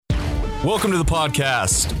Welcome to the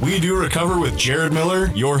podcast. We Do Recover with Jared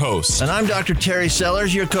Miller, your host. And I'm Dr. Terry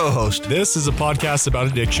Sellers, your co-host. This is a podcast about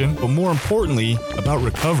addiction, but more importantly, about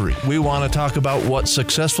recovery. We want to talk about what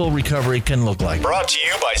successful recovery can look like. Brought to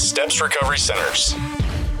you by Steps Recovery Centers.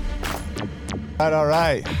 All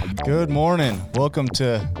right. Good morning. Welcome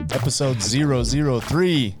to episode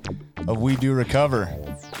 003 of We Do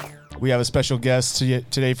Recover. We have a special guest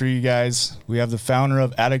today for you guys. We have the founder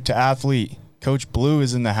of Addict to Athlete. Coach Blue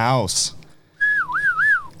is in the house.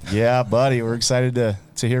 Yeah, buddy. We're excited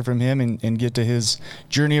to hear from him and get to his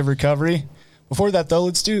journey of recovery. Before that, though,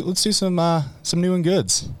 let's do some new and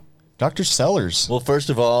goods. Dr. Sellers. Well,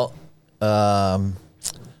 first of all,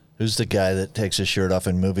 who's the guy that takes his shirt off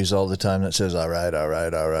in movies all the time that says, all right, all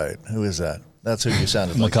right, all right? Who is that? That's who you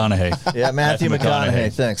sounded like. McConaughey. Yeah, Matthew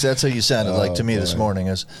McConaughey. Thanks. That's who you sounded like to me this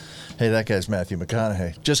morning. Hey, that guy's Matthew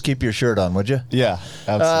McConaughey. Just keep your shirt on, would you? Yeah,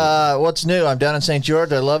 absolutely. What's new? I'm down in St.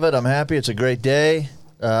 George. I love it. I'm happy. It's a great day.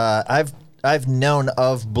 I've known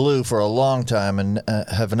of Blue for a long time and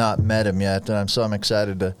have not met him yet. So I'm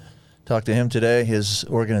excited to talk to him today. His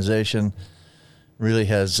organization really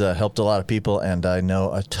has helped a lot of people, and I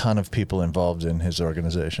know a ton of people involved in his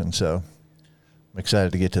organization. So I'm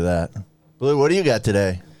excited to get to that. Blue, what do you got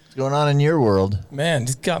today? What's going on in your world? Man,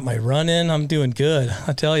 just got my run in. I'm doing good.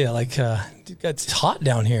 I tell you, it's hot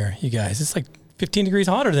down here, you guys. It's like 15 degrees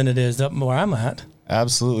hotter than it is up where I'm at.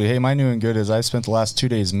 Absolutely. Hey, my new and good is I spent the last 2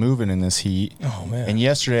 days moving in this heat. Oh, man. And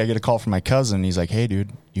yesterday I get a call from my cousin. He's like, hey, dude,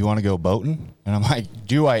 you want to go boating? And I'm like,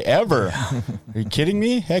 do I ever? Yeah. Are you kidding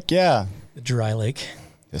me? Heck yeah. The dry lake.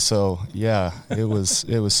 So, yeah, it was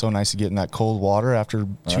so nice to get in that cold water after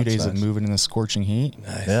 2 days of moving in the scorching heat.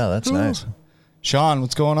 Nice. Yeah, that's nice. Sean,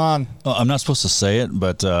 what's going on? Well, I'm not supposed to say it,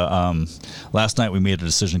 but last night we made a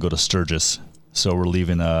decision to go to Sturgis. So we're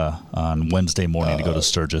leaving on Wednesday morning to go to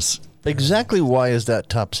Sturgis. Exactly why is that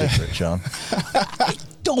top secret, Sean? I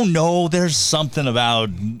don't know. There's something about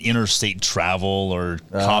interstate travel or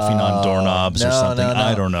coughing on doorknobs or something. No.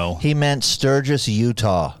 I don't know. He meant Sturgis,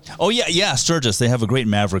 Utah. Oh, yeah, Sturgis. They have a great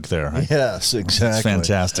Maverick there. Yes, exactly. It's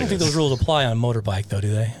fantastic. I don't think those rules apply on motorbike, though,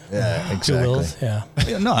 do they? Yeah, exactly. 2 wheels, yeah.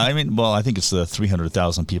 No, I think it's the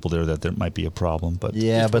 300,000 people there might be a problem. But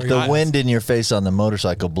but the wind in your face on the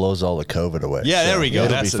motorcycle blows all the COVID away. Yeah, there we go.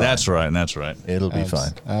 That's right. It'll be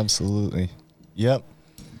fine. Absolutely. Yep.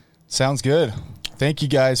 Sounds good. Thank you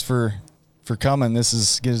guys for coming.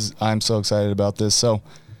 I'm so excited about this. So,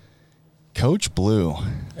 Coach Blue,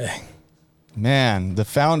 man, the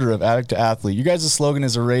founder of Addict to Athlete. You guys' slogan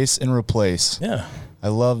is erase and replace. Yeah, I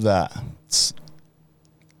love that.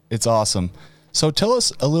 It's awesome. So, tell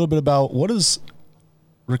us a little bit about what does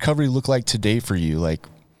recovery look like today for you? Like,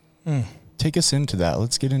 take us into that.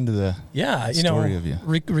 Let's get into the story of you.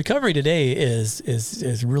 Recovery today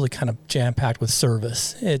is really kind of jam packed with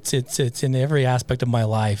service. It's in every aspect of my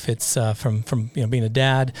life. It's from being a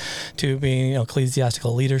dad to being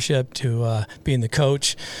ecclesiastical leadership to being the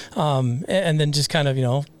coach, and then just kind of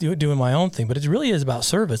doing my own thing. But it really is about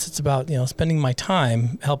service. It's about spending my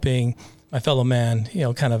time helping my fellow man,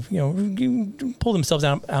 pull themselves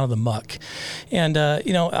out of the muck. And,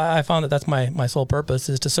 I found that that's my sole purpose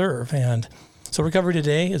is to serve. And so recovery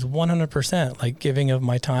today is 100% like giving of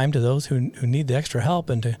my time to those who need the extra help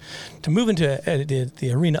and to move into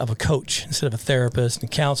the arena of a coach instead of a therapist and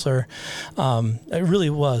counselor. It really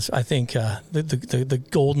was, I think, the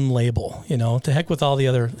golden label, to heck with all the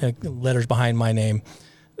other letters behind my name.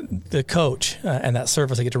 The coach and that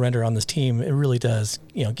service I get to render on this team, it really does,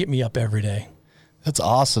 get me up every day. That's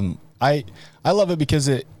awesome. I love it because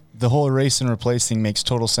the whole erase and replace thing makes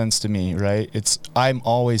total sense to me, right? I'm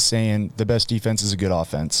always saying the best defense is a good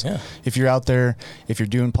offense. Yeah. If you're out there, if you're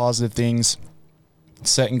doing positive things,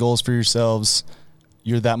 setting goals for yourselves,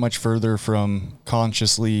 you're that much further from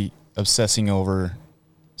consciously obsessing over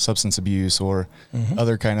substance abuse or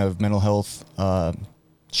other kind of mental health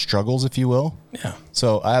struggles, if you will. Yeah.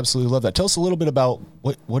 So I absolutely love that. Tell us a little bit about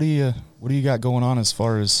what do you got going on as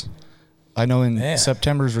far as, I know in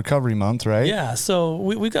September's recovery month, right? Yeah. So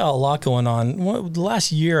we've got a lot going on. The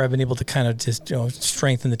last year I've been able to kind of just,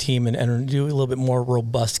 strengthen the team and do a little bit more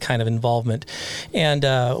robust kind of involvement. And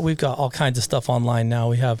we've got all kinds of stuff online now.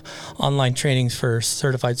 We have online trainings for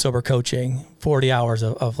certified sober coaching, 40 hours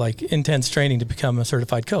of like intense training to become a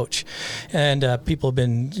certified coach. And people have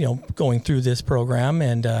been, going through this program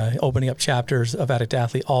and opening up chapters of Addict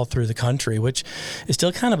Athlete all through the country, which is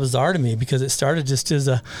still kind of bizarre to me because it started just as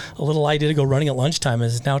a little idea to go running at lunchtime,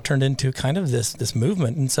 and has now turned into kind of this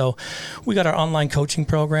movement. And so we got our online coaching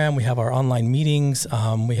program. We have our online meetings.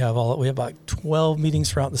 We have about 12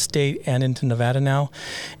 meetings throughout the state and into Nevada now.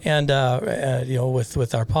 And,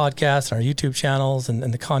 with our podcasts, our YouTube channels,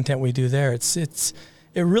 and the content we do there, it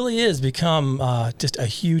really is become just a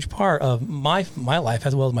huge part of my life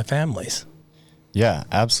as well as my family's. Yeah,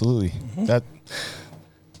 absolutely.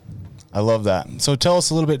 I love that. So tell us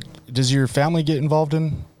a little bit, does your family get involved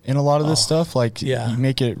in a lot of this stuff? Like, you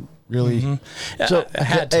make it really... So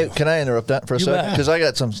can I interrupt that for a second? Because I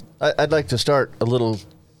got some... I'd like to start a little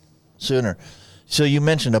sooner. So you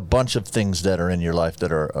mentioned a bunch of things that are in your life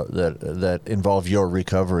that are that involve your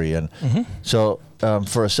recovery, and so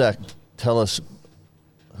for a sec, tell us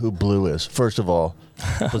who Blue is. First of all,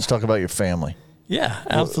 let's talk about your family. Yeah,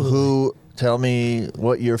 absolutely. Tell me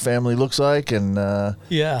what your family looks like, and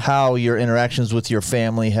how your interactions with your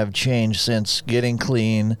family have changed since getting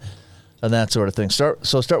clean, and that sort of thing.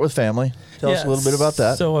 Start with family. Tell us a little bit about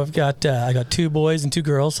that. So I got 2 boys and 2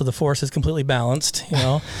 girls, so the force is completely balanced.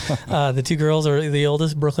 The 2 girls are the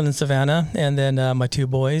oldest, Brooklyn and Savannah, and then my 2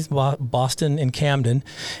 boys, Boston and Camden,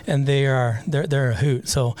 and they're a hoot.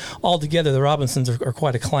 So all together, the Robinsons are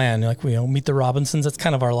quite a clan. Like meet the Robinsons. That's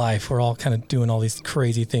kind of our life. We're all kind of doing all these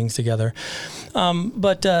crazy things together.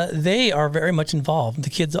 But they are very much involved. The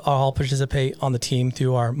kids all participate on the team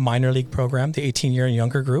through our minor league program, the 18-year and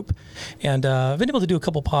younger group. And I've been able to do a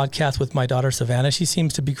couple podcasts with my daughter, Savannah. She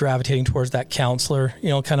seems to be gravitating towards that counselor,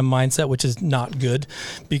 kind of mindset, which is not good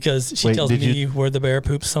because she tells me where the bear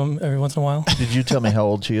poops every once in a while. Did you tell me how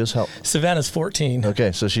old she is? Savannah's 14.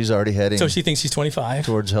 Okay, so she's already heading. So she thinks she's 25.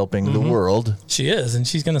 Towards helping the world. She is, and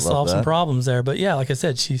she's going to solve some problems there. But yeah, like I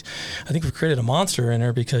said, I think we've created a monster in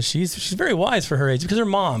her because she's very wise for her age. Because her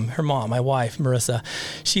mom, my wife, Marissa,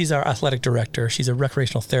 she's our athletic director. She's a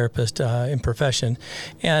recreational therapist in profession,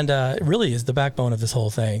 and really is the backbone of this whole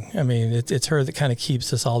thing. I mean, it's her that kind of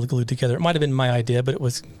keeps us all glued together. It might have been my idea, but it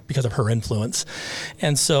was because of her influence.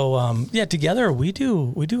 And so, together we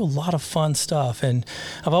do a lot of fun stuff. And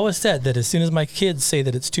I've always said that as soon as my kids say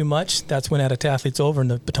that it's too much, that's when Addict Athlete's over and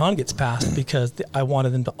the baton gets passed, because I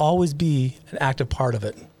wanted them to always be an active part of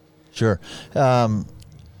it. Sure.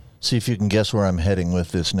 See if you can guess where I'm heading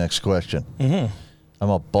with this next question. I'm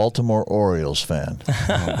a Baltimore Orioles fan.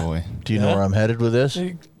 Oh, boy. Do you know where I'm headed with this?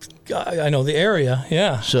 I know the area,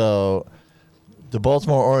 yeah. So the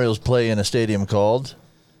Baltimore Orioles play in a stadium called?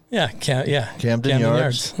 Camden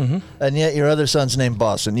Yards. And yet your other son's named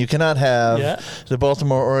Boston. You cannot have the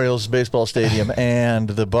Baltimore Orioles baseball stadium and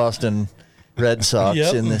the Boston Red Sox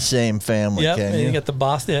in the same family, can you? You got the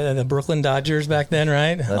Boston, the Brooklyn Dodgers back then,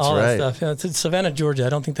 right? That's all right. That stuff. Yeah, it's in Savannah, Georgia. I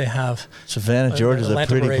don't think they have. Savannah, Georgia is a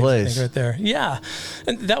pretty Braves, place. I think, right there. Yeah,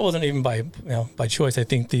 and that wasn't even by choice. I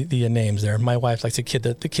think the names there. My wife likes the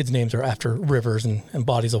kids' names are after rivers and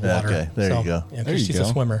bodies of water. Okay, there you go. Yeah, she's a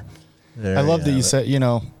swimmer. I love that you said,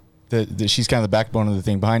 that she's kind of the backbone of the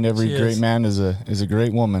thing. Behind every great man is a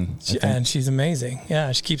great woman. And she's amazing.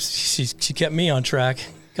 Yeah, she kept me on track,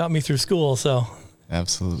 got me through school. So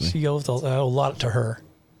absolutely, she owes a lot to her.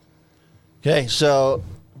 Okay, so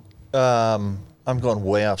I'm going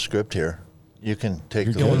way off script here. You can take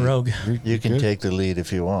You're the going lead. rogue. You can take the lead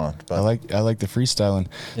if you want. But I like the freestyling.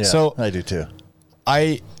 Yeah, so I do too.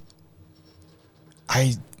 I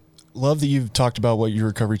love that you've talked about what your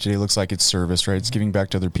recovery today looks like. It's service, right? It's giving back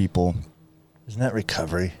to other people. Isn't that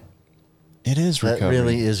recovery? It is recovery. That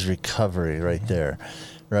really is recovery right there,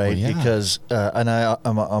 right? Well, yeah. Because and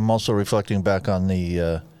I'm also reflecting back on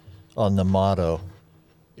the motto,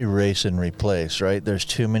 erase and replace. Right? There's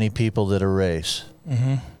too many people that erase,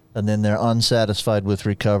 and then they're unsatisfied with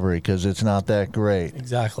recovery because it's not that great.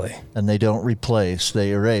 Exactly. And they don't replace;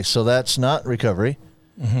 they erase. So that's not recovery,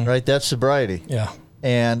 right? That's sobriety. Yeah.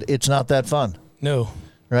 And it's not that fun. No.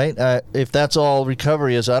 Right? If that's all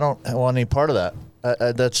recovery is, I don't want any part of that.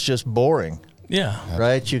 That's just boring. Yeah.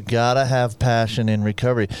 Right? You got to have passion in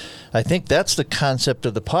recovery. I think that's the concept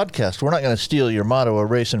of the podcast. We're not going to steal your motto,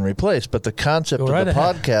 erase and replace, but the concept of the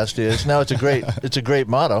podcast is, now it's a great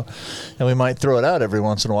motto, and we might throw it out every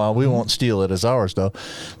once in a while. We won't steal it as ours, though.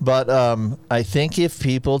 But I think if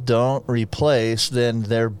people don't replace, then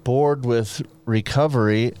they're bored with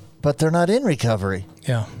recovery, but they're not in recovery.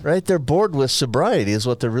 Yeah. Right? They're bored with sobriety is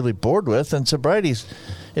what they're really bored with. And sobriety's,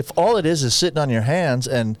 if all it is sitting on your hands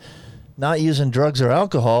and not using drugs or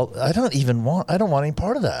alcohol, I don't want any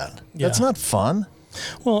part of that. Yeah. That's not fun.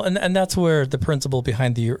 Well, and that's where the principle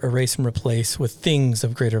behind the erase and replace with things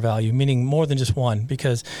of greater value, meaning more than just one,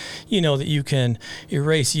 because you know that you can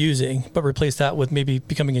erase using, but replace that with maybe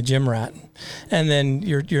becoming a gym rat. And then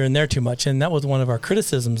you're in there too much. And that was one of our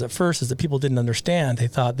criticisms at first, is that people didn't understand. They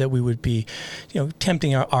thought that we would be,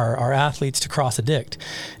 tempting our athletes to cross addict.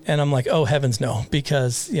 And I'm like, oh, heavens no,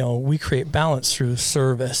 because, we create balance through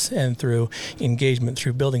service and through engagement,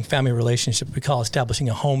 through building family relationships. We call establishing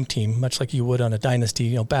a home team, much like you would on a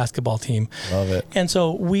dynasty, basketball team. Love it. And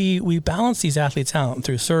so we balance these athletes out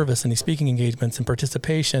through service and these speaking engagements and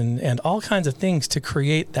participation and all kinds of things to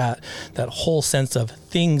create that whole sense of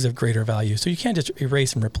things of greater value. So you can't just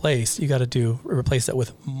erase and replace. You got to replace that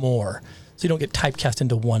with more, so you don't get typecast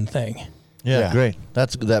into one thing. Yeah, great.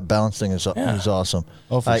 That balance thing is awesome.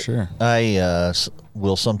 Oh, for sure. I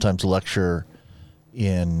will sometimes lecture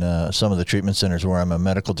in some of the treatment centers where I'm a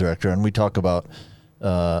medical director, and we talk about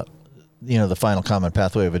the final common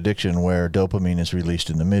pathway of addiction, where dopamine is released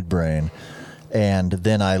in the midbrain. And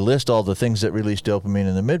then I list all the things that release dopamine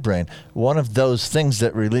in the midbrain. One of those things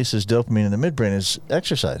that releases dopamine in the midbrain is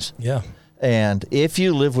exercise. Yeah. And if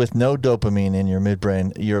you live with no dopamine in your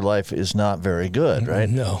midbrain, your life is not very good, right?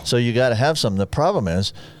 No. So you got to have some. The problem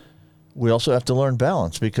is we also have to learn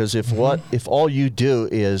balance, because if all you do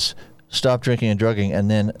is stop drinking and drugging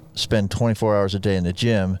and then spend 24 hours a day in the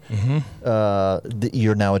gym,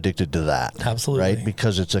 you're now addicted to that. Absolutely. Right?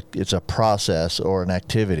 Because it's a process or an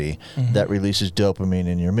activity that releases dopamine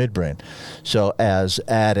in your midbrain. So as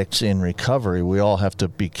addicts in recovery, we all have to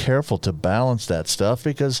be careful to balance that stuff,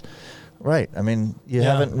 because you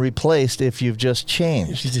haven't replaced if you've just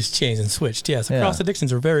changed. If you just changed and switched, yes. Cross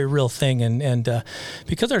addictions are a very real thing, and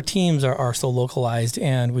because our teams are so localized,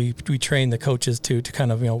 and we train the coaches to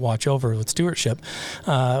kind of watch over with stewardship,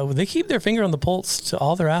 they keep their finger on the pulse to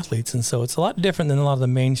all their athletes, and so it's a lot different than a lot of the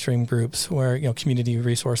mainstream groups where community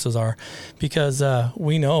resources are, because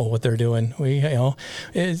we know what they're doing.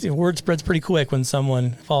 Word spreads pretty quick when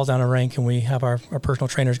someone falls down a rank, and we have our personal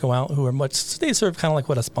trainers go out who are they serve kind of like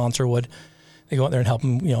what a sponsor would. They go out there and help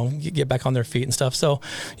them, get back on their feet and stuff. So,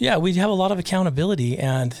 we have a lot of accountability,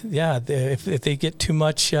 and if they get too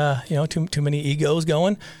much, too many egos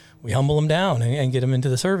going, we humble them down and get them into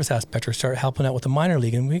the service aspect, or start helping out with the minor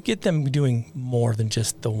league, and we get them doing more than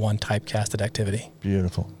just the one typecasted activity.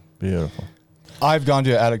 Beautiful, beautiful. I've gone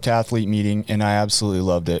to an Addict to Athlete meeting, and I absolutely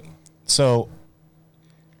loved it. So,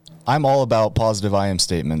 I'm all about positive I am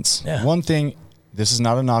statements. Yeah. One thing, this is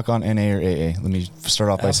not a knock on NA or AA. Let me start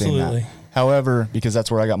off by saying that. However, because that's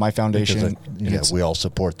where I got my foundation. We all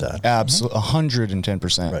support that. Absolutely,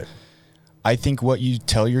 110%. Right. I think what you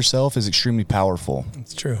tell yourself is extremely powerful.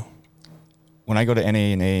 It's true. When I go to NA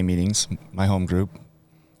and AA meetings, my home group,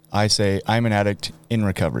 I say, I'm an addict in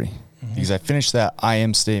recovery. Because I finished that I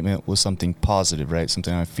am statement with something positive, right?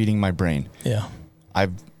 Something I'm feeding my brain. Yeah.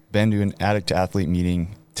 I've been to an Addict to Athlete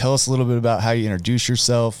meeting. Tell us a little bit about how you introduce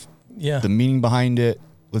yourself, the meaning behind it.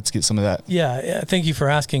 Let's get some of that. Yeah, thank you for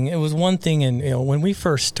asking. It was one thing, and when we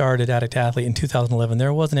first started Addict to Athlete in 2011,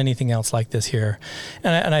 there wasn't anything else like this here.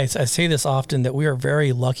 And I say this often, that we are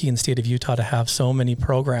very lucky in the state of Utah to have so many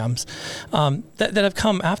programs that have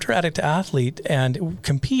come after Addict to Athlete and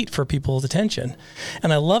compete for people's attention.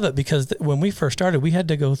 And I love it, because when we first started, we had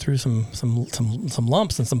to go through some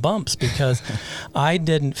lumps and some bumps, because I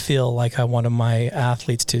didn't feel like I wanted my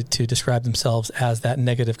athletes to describe themselves as that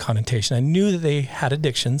negative connotation. I knew that they had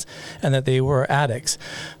addiction and that they were addicts,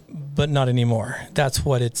 but not anymore. That's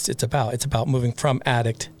what it's about. It's about moving from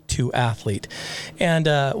addict to athlete. And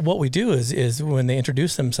what we do is when they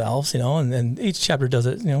introduce themselves, and then each chapter does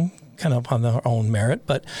it, kind of on their own merit,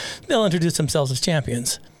 but they'll introduce themselves as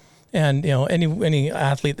champions. And any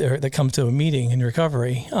athlete that comes to a meeting in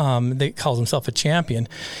recovery, they calls himself a champion.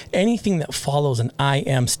 Anything that follows an I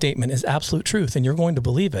am statement is absolute truth, and you're going to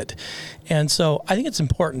believe it. And so I think it's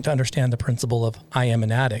important to understand the principle of I am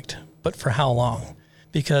an addict, but for how long?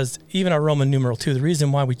 Because even our Roman numeral 2, the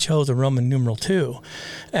reason why we chose a Roman numeral 2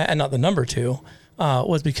 and not the number 2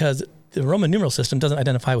 was because the Roman numeral system doesn't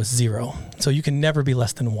identify with 0. So you can never be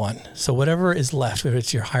less than 1. So whatever is left, whether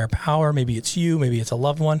it's your higher power, maybe it's you, maybe it's a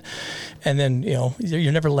loved one, and then,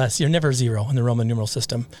 you're never less, you're never 0 in the Roman numeral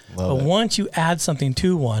system. But once you add something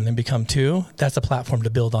to 1 and become 2, that's a platform to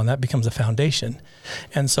build on. That becomes a foundation.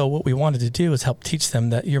 And so what we wanted to do is help teach them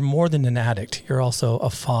that you're more than an addict. You're also a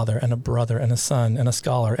father and a brother and a son and a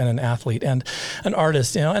scholar and an athlete and an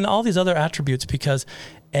artist, and all these other attributes, because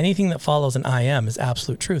anything that follows an I am is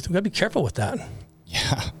absolute truth. We've got to be careful with that.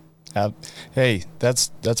 Yeah. Hey, that's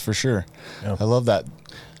for sure. Yep. I love that.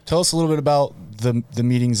 Tell us a little bit about the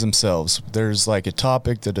meetings themselves. There's like a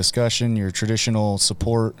topic, the discussion, your traditional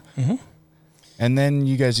support. And then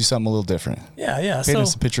you guys do something a little different. Yeah. Paint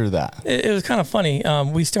us a picture of that. It was kind of funny. I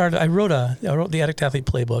wrote the Addict Athlete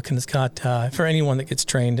Playbook, and it's got, for anyone that gets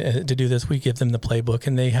trained to do this, we give them the playbook,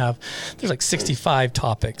 and there's like 65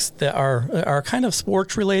 topics that are kind of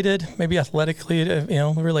sports related, maybe athletically,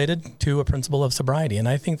 related to a principle of sobriety. And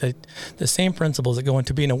I think that the same principles that go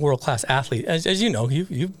into being a world-class athlete, as you know,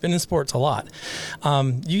 you've been in sports a lot.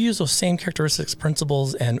 You use those same characteristics,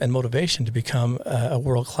 principles, and motivation to become a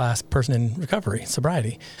world-class person in recovery,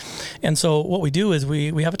 sobriety. And so what we do is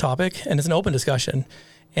we have a topic, and it's an open discussion.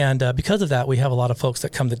 And because of that, we have a lot of folks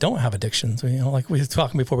that come that don't have addictions. Like we were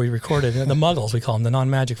talking before we recorded, the muggles, we call them, the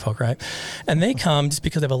non-magic folk, right? And they come just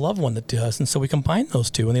because they have a loved one that does. And so we combine those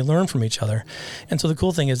two, and they learn from each other. And so the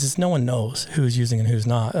cool thing is no one knows who's using and who's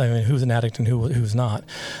not. I mean, who's an addict and who's not,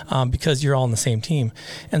 because you're all on the same team.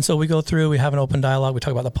 And so we go through, we have an open dialogue, we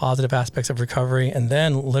talk about the positive aspects of recovery, and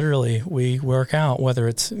then literally we work out, whether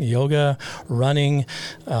it's yoga, running,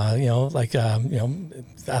 whatever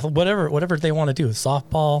they want to do,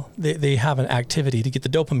 softball. They have an activity to get the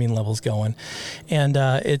dopamine levels going, and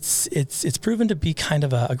it's proven to be kind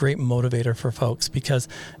of a great motivator for folks, because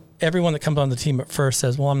everyone that comes on the team at first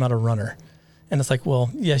says, "Well, I'm not a runner." And it's like,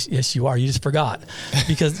 well, yes, you are. You just forgot,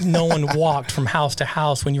 because no one walked from house to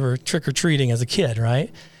house when you were trick-or-treating as a kid,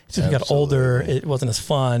 right? So we got older, it wasn't as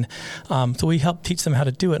fun. So we help teach them how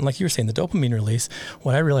to do it. And like you were saying, the dopamine release,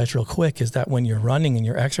 what I realized real quick is that when you're running and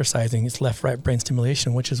you're exercising, it's left-right brain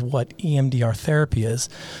stimulation, which is what EMDR therapy is.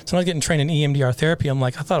 So when I was getting trained in EMDR therapy, I'm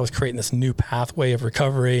like, I thought I was creating this new pathway of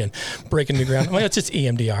recovery and breaking new ground. I'm like, it's just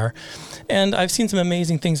EMDR. And I've seen some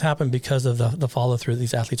amazing things happen because of the follow-through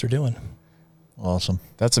these athletes are doing. Awesome.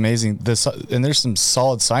 That's amazing. And there's some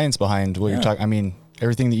solid science behind what you're talking. I mean,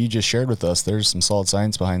 everything that you just shared with us, there's some solid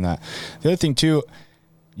science behind that. The other thing too,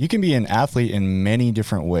 you can be an athlete in many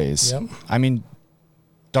different ways. Yep. I mean,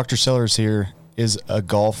 Dr. Sellers here is a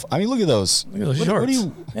golf. I mean, look at those. Look at those shorts.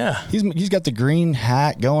 He's got the green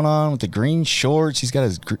hat going on with the green shorts. He's got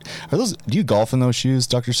his. Do you golf in those shoes,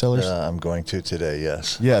 Dr. Sellers? I'm going to today.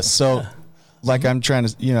 Yes. Yes. So, I'm trying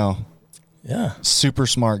to, super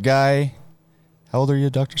smart guy. How old are you,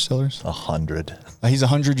 Dr. Sellers? 100. He's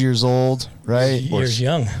 100 years old, right? Years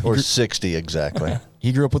young. Or 60 exactly.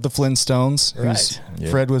 He grew up with the Flintstones. Right.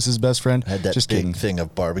 Fred was his best friend. I had that just big kidding. thing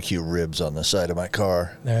of barbecue ribs on the side of my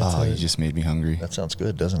car. You just made me hungry. That sounds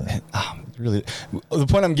good, doesn't it? Really. The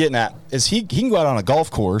point I'm getting at is he can go out on a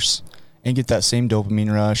golf course and get that same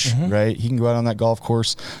dopamine rush, right? He can go out on that golf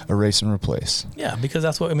course, erase and replace. Yeah, because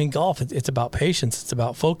that's what, golf, it's about patience, it's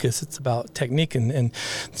about focus, it's about technique, and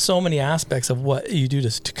so many aspects of what you do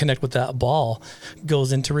to connect with that ball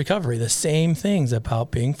goes into recovery. The same things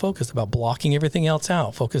about being focused, about blocking everything else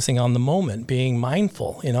out, focusing on the moment, being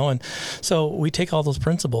mindful, and so we take all those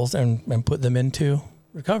principles and put them into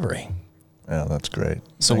recovery. Yeah, that's great.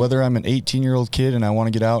 So whether I'm an 18-year-old kid and I want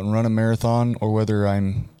to get out and run a marathon, or whether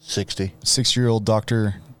I'm 6-year-old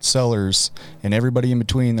Dr. Sellers and everybody in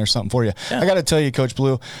between, there's something for you. Yeah. I got to tell you, Coach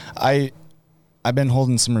Blue, I've been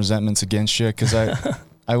holding some resentments against you, because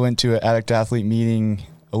I went to an Addict Athlete meeting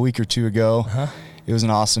a week or two ago. It was an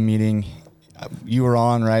awesome meeting. You were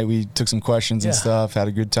on, right? We took some questions and stuff, had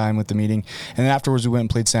a good time with the meeting. And then afterwards we went and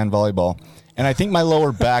played sand volleyball. And I think my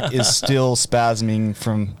lower back is still spasming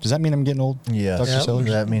from, does that mean I'm getting old? Yeah. Dr. Sellers?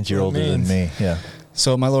 That means you're older than me. Yeah.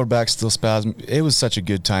 So my lower back's still spasming. It was such a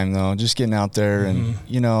good time though, just getting out there and,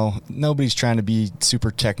 nobody's trying to be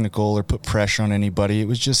super technical or put pressure on anybody. It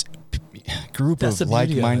was just a group of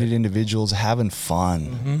like-minded individuals having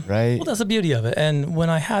fun, right? Well, that's the beauty of it. And when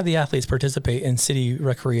I have the athletes participate in city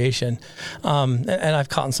recreation, and I've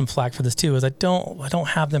gotten some flack for this too, is I don't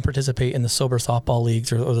have them participate in the sober softball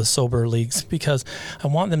leagues or the sober leagues, because I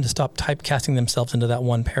want them to stop typecasting themselves into that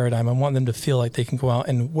one paradigm. I want them to feel like they can go out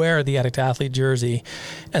and wear the Addict Athlete jersey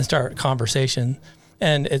and start conversation.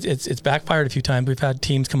 And it's backfired a few times. We've had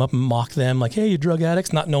teams come up and mock them, like, "Hey, you drug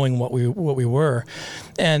addicts," not knowing what we were,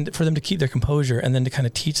 and for them to keep their composure and then to kind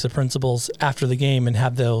of teach the principles after the game and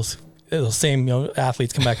have those same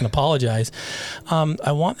athletes come back and apologize.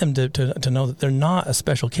 I want them to know that they're not a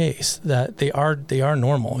special case, that they are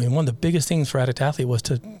normal. One of the biggest things for Addict Athlete was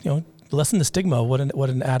to lessen the stigma of what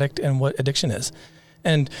an addict and what addiction is.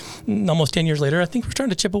 And almost 10 years later, I think we're starting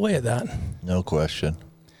to chip away at that. No question.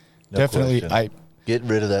 Definitely. Get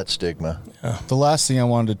rid of that stigma. Yeah. The last thing I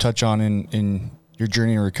wanted to touch on in your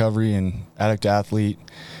journey in recovery and Addict Athlete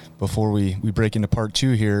before we break into part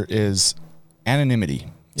 2 here is anonymity.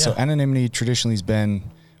 Yeah. So anonymity traditionally has been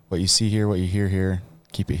what you see here, what you hear here,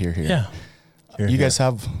 keep it here. Yeah. You guys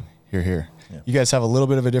have here. You guys have a little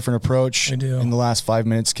bit of a different approach. We do. In the last 5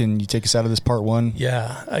 minutes, can you take us out of this part one?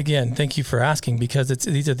 Yeah. Again, thank you for asking, because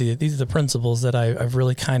these are the principles that I've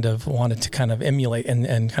really kind of wanted to kind of emulate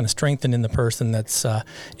and kind of strengthen in the person that's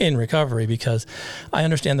in recovery, because I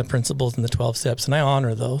understand the principles and the 12 steps, and I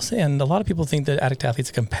honor those. And a lot of people think that Addict Athlete's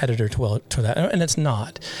a competitor to that, and it's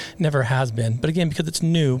not. Never has been. But again, because it's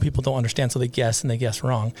new, people don't understand, so they guess, and they guess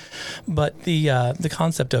wrong. But the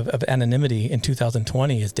concept of anonymity in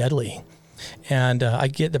 2020 is deadly. And I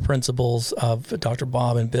get the principles of Dr.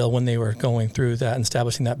 Bob and Bill when they were going through that and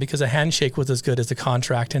establishing that, because a handshake was as good as a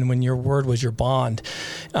contract. And when your word was your bond,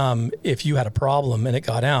 if you had a problem and it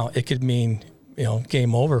got out, it could mean,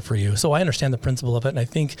 game over for you. So I understand the principle of it. And I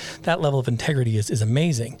think that level of integrity is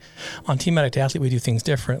amazing. On Team Addict Athlete, we do things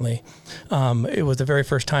differently. It was the very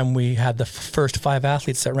first time we had the first 5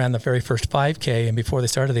 athletes that ran the very first 5K. And before they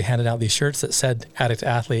started, they handed out these shirts that said Addict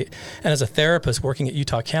Athlete. And as a therapist working at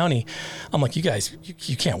Utah County, I'm like, you guys,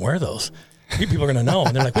 you can't wear those. People are going to know.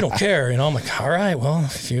 And they're like, we don't care. I'm like, all right, well,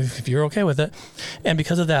 if you're okay with it. And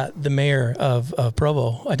because of that, the mayor of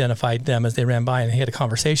Provo identified them as they ran by, and he had a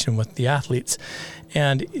conversation with the athletes.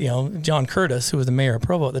 And, John Curtis, who was the mayor of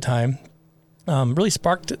Provo at the time, really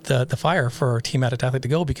sparked the fire for Team Addict Athlete to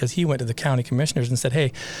go, because he went to the county commissioners and said,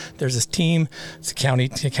 hey, there's this team, it's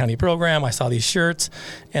a county program. I saw these shirts.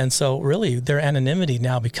 And so really their anonymity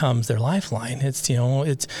now becomes their lifeline. It's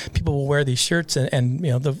people will wear these shirts, and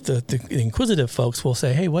the inquisitive folks will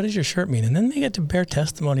say, hey, what does your shirt mean? And then they get to bear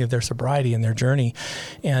testimony of their sobriety and their journey.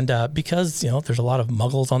 And because, there's a lot of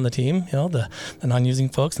muggles on the team, the non-using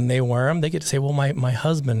folks, and they wear them, they get to say, well, my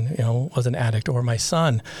husband, was an addict, or my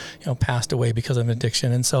son, passed away because of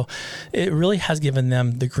addiction. And so it really has given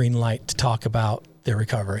them the green light to talk about their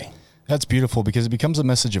recovery. That's beautiful, because it becomes a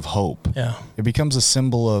message of hope. Yeah. It becomes a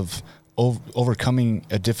symbol of overcoming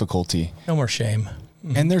a difficulty. No more shame.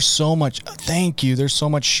 Mm-hmm. And there's so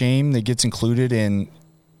much shame that gets included in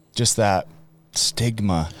just that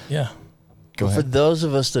stigma. Yeah. Go ahead. For those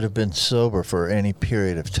of us that have been sober for any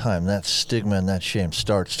period of time, that stigma and that shame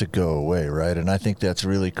starts to go away, right? And I think that's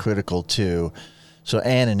really critical too. So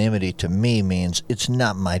anonymity to me means it's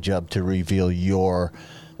not my job to reveal your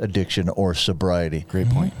addiction or sobriety. Great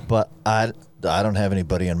point. But I don't have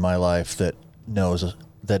anybody in my life that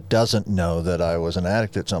doesn't know that I was an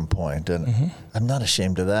addict at some point, and I'm not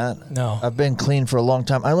ashamed of that. No. I've been clean for a long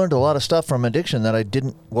time. I learned a lot of stuff from addiction that I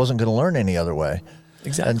wasn't going to learn any other way.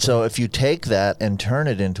 Exactly. And so if you take that and turn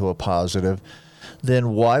it into a positive, then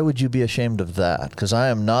why would you be ashamed of that? Because I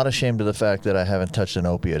am not ashamed of the fact that I haven't touched an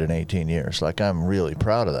opiate in 18 years. Like, I'm really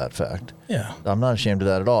proud of that fact. Yeah. I'm not ashamed of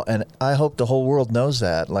that at all. And I hope the whole world knows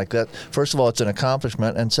that. Like that, first of all, it's an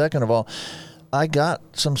accomplishment. And second of all, I got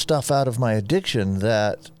some stuff out of my addiction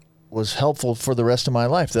that was helpful for the rest of my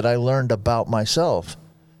life, that I learned about myself.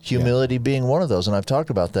 Humility being one of those. And I've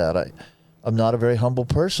talked about that. I'm not a very humble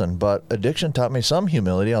person, but addiction taught me some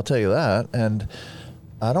humility, I'll tell you that. And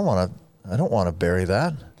I don't want to bury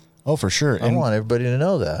that. Oh, for sure. I want everybody to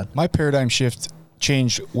know that. My paradigm shift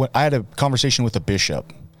changed when I had a conversation with a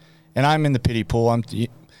bishop, and I'm in the pity pool.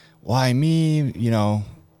 Why me?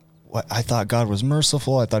 I thought God was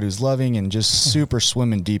merciful. I thought he was loving, and just super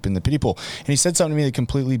swimming deep in the pity pool. And he said something to me that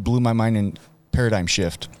completely blew my mind in paradigm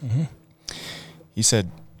shift. Mm-hmm. He said,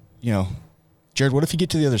 Jared, what if you get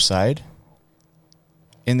to the other side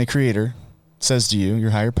and the Creator says to you,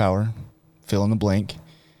 your higher power, fill in the blank,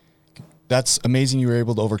 that's amazing you were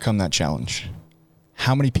able to overcome that challenge.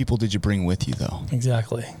 How many people did you bring with you, though?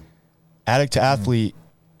 Exactly. Addict to Athlete,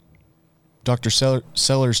 Dr.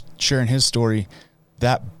 Sellers sharing his story,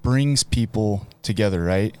 that brings people together,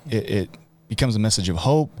 right? It becomes a message of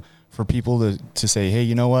hope for people to say, hey,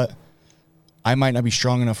 you know what? I might not be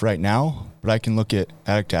strong enough right now, but I can look at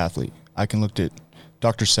Addict to Athlete. I can look at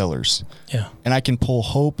Dr. Sellers. Yeah. And I can pull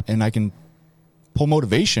hope, and I can pull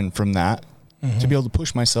motivation from that to be able to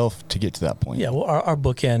push myself to get to that point. Yeah, well, our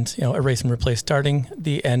bookend, erase and replace. Starting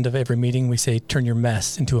the end of every meeting, we say, turn your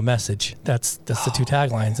mess into a message. That's the 2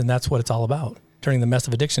 taglines, and that's what it's all about. Turning the mess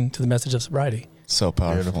of addiction to the message of sobriety. So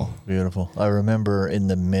powerful. Beautiful. I remember in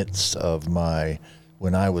the midst of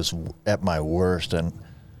when I was at my worst and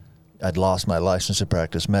I'd lost my license to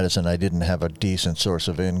practice medicine, I didn't have a decent source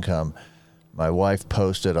of income. My wife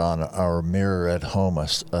posted on our mirror at home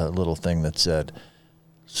a little thing that said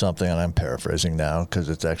something, and I'm paraphrasing now because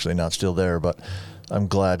it's actually not still there, but I'm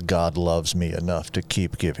glad God loves me enough to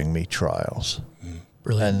keep giving me trials.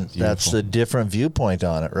 Brilliant. And that's the different viewpoint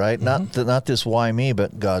on it, right? Not this why me,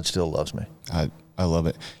 but God still loves me. I love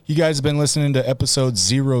it. You guys have been listening to episode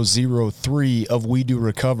 003 of We Do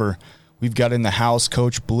Recover. We've got in the house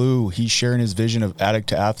Coach Blue. He's sharing his vision of Addict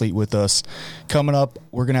to Athlete with us. Coming up,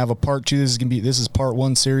 we're going to have a part 2. This is part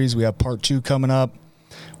 1 series. We have part 2 coming up.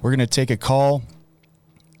 We're going to take a call,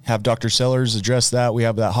 have Dr. Sellers address that. We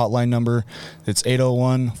have that hotline number. It's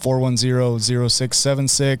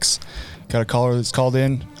 801-410-0676. Got a caller that's called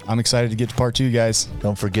in. I'm excited to get to part 2, guys.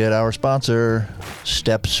 Don't forget our sponsor,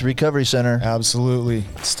 Steps Recovery Center. Absolutely.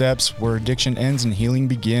 Steps, where addiction ends and healing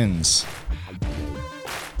begins.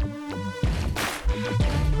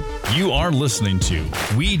 You are listening to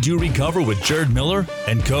We Do Recover with Jared Miller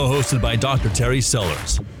and co-hosted by Dr. Terry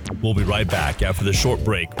Sellers. We'll be right back after the short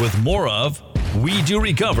break with more of We Do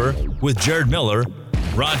Recover with Jared Miller,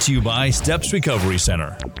 brought to you by Steps Recovery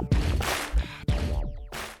Center.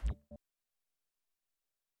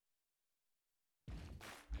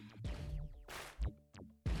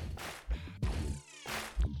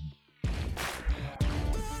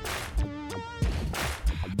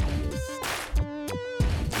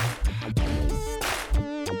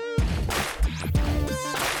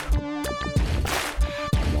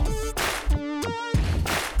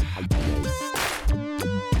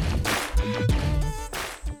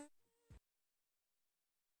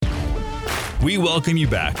 We welcome you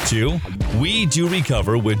back to We Do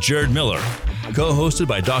Recover with Jared Miller, co-hosted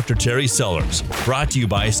by Dr. Terry Sellers, brought to you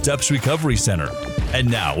by Steps Recovery Center. And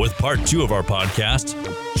now with part 2 of our podcast,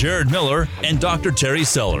 Jared Miller and Dr. Terry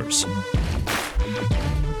Sellers.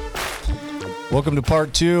 Welcome to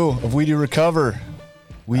part 2 of We Do Recover.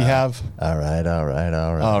 We have... All right. All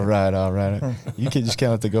right. You can just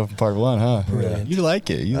can't let it go from part 1, huh? Brilliant. You like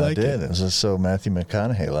it. I did. It was so Matthew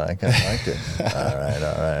McConaughey-like. I liked it.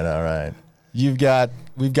 All right. We've got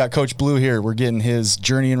Coach Blue here. We're getting his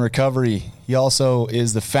journey in recovery. He also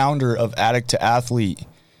is the founder of Addict to Athlete.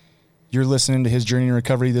 You're listening to his journey in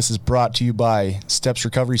recovery. This is brought to you by Steps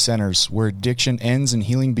Recovery Centers, where addiction ends and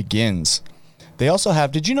healing begins. They also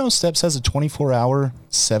have, did you know Steps has a 24-hour,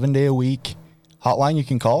 7-day-a-week hotline you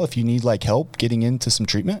can call if you need help getting into some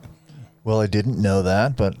treatment? Well, I didn't know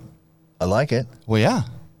that, but I like it. Well, yeah.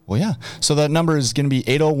 So that number is going to be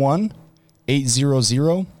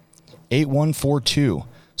 801-800-8142.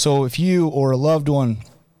 So if you or a loved one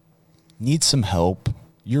needs some help,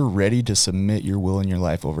 you're ready to submit your will and your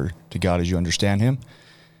life over to God as you understand Him,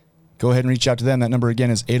 go ahead and reach out to them. That number again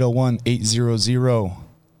is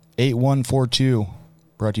 801-800-8142,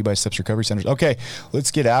 brought to you by Steps Recovery Centers. Okay, let's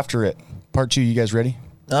get after it. Part 2, you guys ready?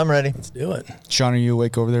 I'm ready. Let's do it. Sean, are you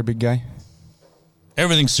awake over there, big guy?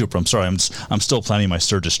 Everything's super. I'm sorry. I'm still planning my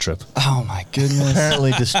Sturgis trip. Oh, my goodness.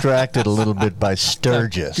 Apparently distracted a little bit by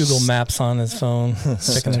Sturgis. Google Maps on his phone,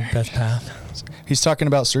 checking the best path. He's talking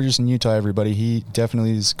about Sturgis in Utah, everybody. He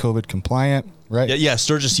definitely is COVID compliant, right? Yeah,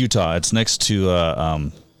 Sturgis, Utah. It's next to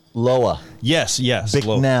Loa. Yes.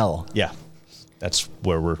 Bicknell. Yeah. That's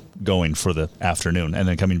where we're going for the afternoon, and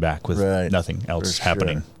then coming back with nothing else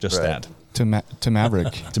happening. Just that. To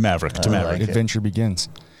Maverick. To Maverick. like it. Adventure begins.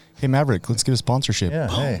 Hey, Maverick, let's get a sponsorship. Yeah,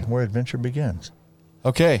 hey, where adventure begins.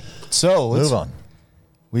 Okay, so let's Move on.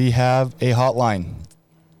 We have a hotline.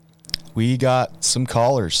 We got some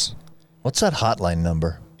callers. What's that hotline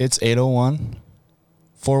number? It's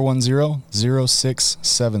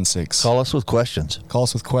 801-410-0676. Call us with questions. Call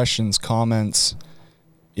us with questions, comments.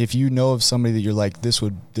 If you know of somebody that you're like, this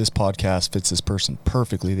podcast fits this person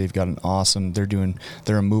perfectly. They've got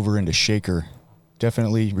they're a mover and a shaker.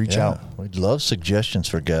 Definitely reach out. We'd love suggestions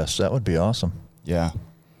for guests. That would be awesome. Yeah.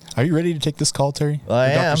 Are you ready to take this call, Terry?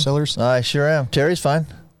 I am. Dr. Sellers? I sure am. Terry's fine.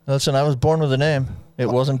 Listen, I was born with a name. It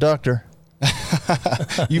wasn't Doctor.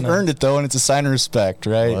 You've earned it, though, and it's a sign of respect,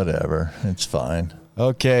 right? Whatever. It's fine.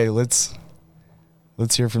 Okay, let's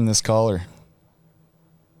hear from this caller.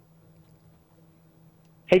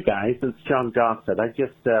 Hey guys, it's John Gossett. I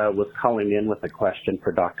just was calling in with a question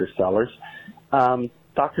for Dr. Sellers.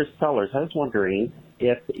 Dr. Sellers, I was wondering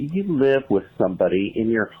if you live with somebody in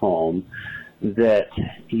your home that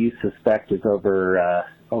you suspect is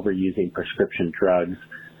overusing prescription drugs.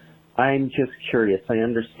 I'm just curious. I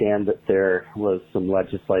understand that there was some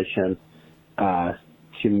legislation to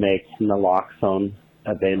make naloxone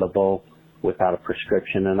available without a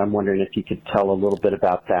prescription, and I'm wondering if you could tell a little bit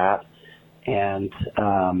about that. And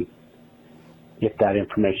if that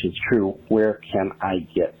information is true, where can I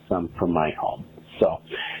get some from my home? So,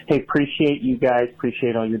 hey, appreciate you guys,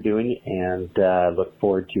 appreciate all you're doing, and look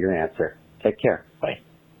forward to your answer. Take care. Bye.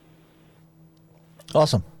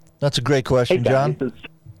 Awesome. That's a great question, Hey guys, John.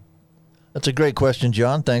 That's a great question,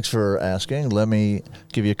 John. Thanks for asking. Let me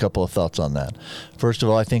give you a couple of thoughts on that. First of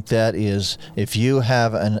all, I think that is, if you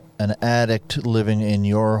have an addict living in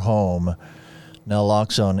your home,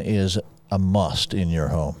 naloxone is a must in your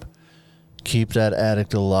home. keep that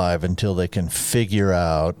addict alive until they can figure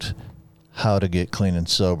out how to get clean and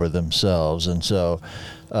sober themselves. And so,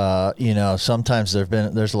 sometimes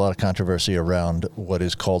there's a lot of controversy around what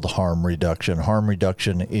is called harm reduction. Harm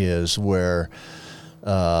reduction is where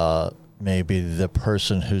maybe the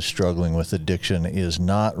person who's struggling with addiction is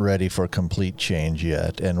not ready for complete change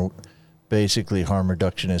yet. And basically, harm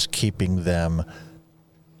reduction is keeping them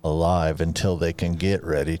alive until they can get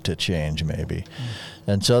ready to change, maybe.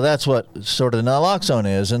 And so that's what sort of naloxone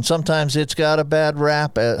is. And sometimes it's got a bad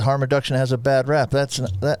rap. Harm reduction has a bad rap.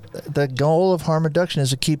 The goal of harm reduction is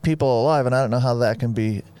to keep people alive, and I don't know how that can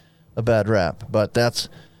be a bad rap. But that's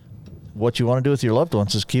what you want to do with your loved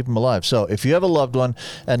ones, is keep them alive. So if you have a loved one,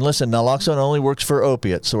 and listen, naloxone only works for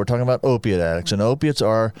opiates. So we're talking about opiate addicts. And opiates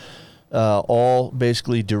are all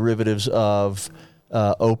basically derivatives of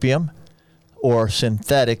opium, or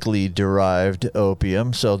synthetically derived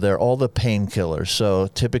opium. So they're all the painkillers. So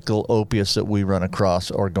typical opiates that we run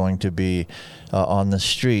across are going to be on the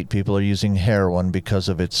street. People are using heroin because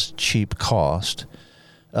of its cheap cost.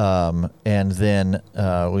 And then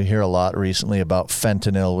we hear a lot recently about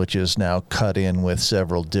fentanyl, which is now cut in with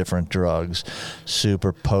several different drugs,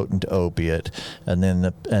 super potent opiate. And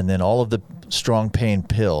then all of the strong pain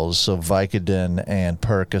pills, so Vicodin and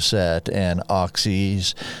Percocet and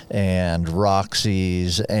Oxys and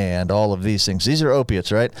Roxys and all of these things. These are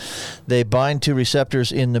opiates, right? They bind to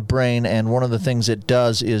receptors in the brain, and one of the things it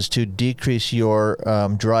does is to decrease your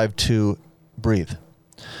drive to breathe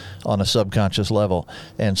on a subconscious level.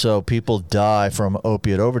 And so people die from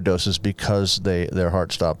opiate overdoses because their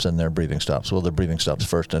heart stops and their breathing stops. Well, their breathing stops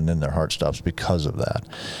first and then their heart stops because of that.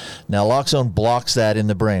 Naloxone blocks that in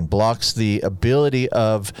the brain, blocks the ability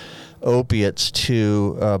of opiates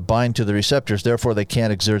to bind to the receptors, therefore they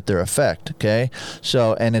can't exert their effect, okay?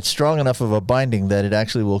 So, and it's strong enough of a binding that it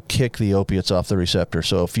actually will kick the opiates off the receptor.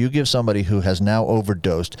 So if you give somebody who has now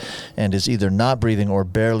overdosed and is either not breathing or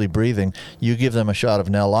barely breathing, you give them a shot of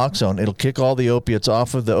naloxone, it'll kick all the opiates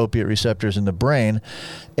off of the opiate receptors in the brain,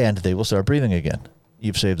 and they will start breathing again.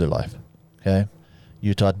 You've saved their life, okay?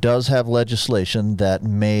 Utah does have legislation that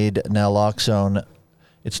made naloxone,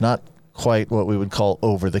 it's not quite what we would call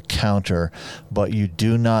over-the-counter, but you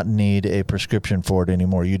do not need a prescription for it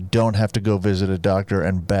anymore. You don't have to go visit a doctor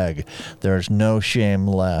and beg. There's no shame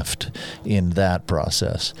left in that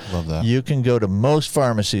process. Love that. You can go to most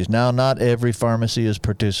pharmacies. Now, not every pharmacy is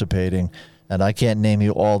participating, and I can't name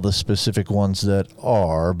you all the specific ones that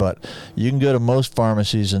are, but you can go to most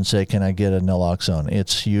pharmacies and say, can I get a naloxone?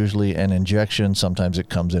 It's usually an injection. Sometimes it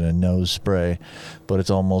comes in a nose spray, but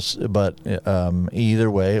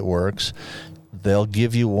either way it works. They'll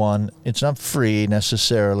give you one. It's not free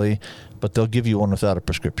necessarily, but they'll give you one without a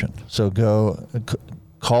prescription. So go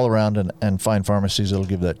call around and find pharmacies that'll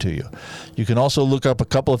give that to you. You can also look up a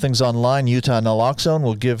couple of things online. Utah Naloxone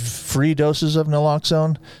will give free doses of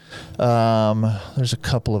naloxone. There's a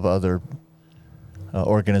couple of other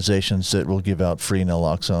organizations that will give out free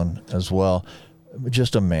naloxone as well.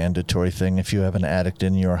 Just a mandatory thing. If you have an addict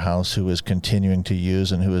in your house who is continuing to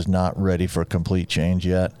use and who is not ready for complete change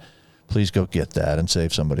yet, please go get that and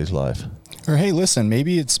save somebody's life. Or hey, listen,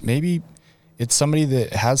 maybe it's somebody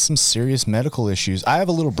that has some serious medical issues. I have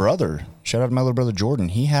a little brother. Shout out to my little brother, Jordan.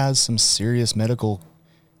 He has some serious medical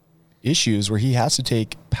issues where he has to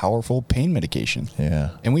take powerful pain medication. Yeah.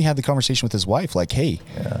 And we had the conversation with his wife, like, hey,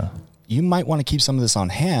 you might want to keep some of this on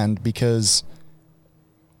hand because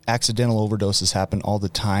accidental overdoses happen all the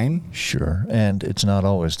time. Sure. And it's not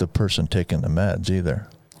always the person taking the meds either.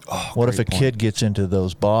 Oh, what if a kid gets into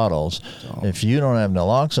those bottles? If you don't have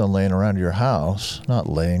naloxone laying around your house, not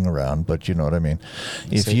laying around, but you know what I mean.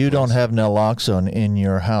 If you don't have naloxone in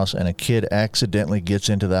your house and a kid accidentally gets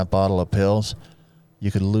into that bottle of pills,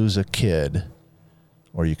 you could lose a kid,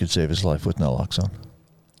 or you could save his life with naloxone.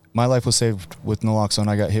 My life was saved with naloxone.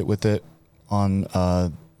 I got hit with it on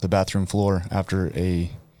the bathroom floor after an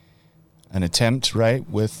attempt, right,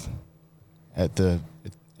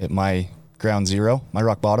 at my ground zero, my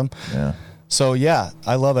rock bottom. Yeah. So yeah,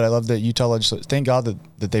 I love it. I love that Utah legislation. Thank God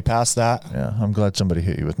that they passed that. Yeah, I'm glad somebody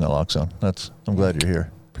hit you with naloxone. I'm glad you're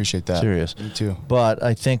here. Appreciate that. Serious. Me too. But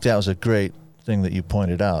I think that was a great thing that you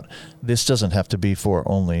pointed out. This doesn't have to be for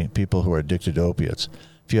only people who are addicted to opiates.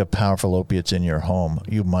 If you have powerful opiates in your home,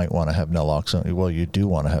 you might want to have naloxone. Well, you do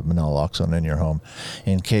want to have naloxone in your home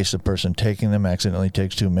in case the person taking them accidentally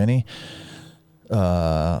takes too many,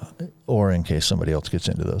 or in case somebody else gets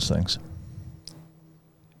into those things.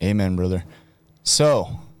 Amen, brother.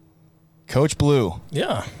 So, Coach Blue.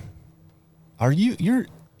 Yeah. Are you're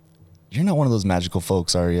You're not one of those magical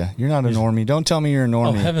folks, are you? You're not a normie. Don't tell me you're a normie.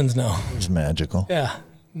 Oh, heavens no. It's magical. Yeah.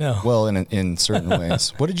 No. Well, in certain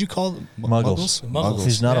ways. What did you call them? Muggles. Muggles.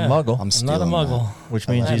 He's not a muggle, I'm not a muggle. which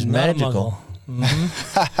means he's I'm not a magical. muggle.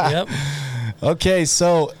 Mhm. Yep. Okay,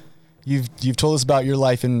 so you've told us about your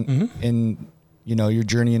life in your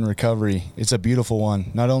journey in recovery. It's a beautiful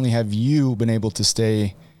one. Not only have you been able to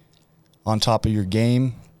stay on top of your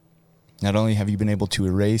game, not only have you been able to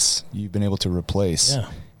erase, you've been able to replace. Yeah.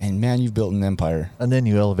 And man, you've built an empire. And then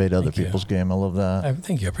you elevate other Thank you. people's game. I love that.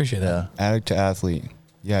 Thank you. I appreciate that. Addict to athlete.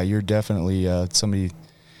 Yeah, you're definitely somebody.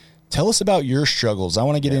 Tell us about your struggles. I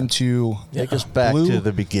want to get into Take us back Blue. to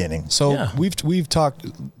the beginning. So Yeah. we've talked.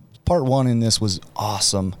 Part one in this was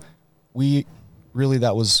awesome.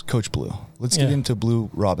 That was Coach Blue. Let's get Yeah. into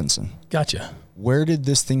Blue Robinson. Gotcha. Where did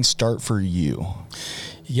this thing start for you?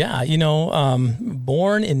 Yeah,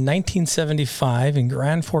 born in 1975 in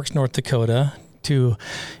Grand Forks, North Dakota, to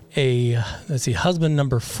husband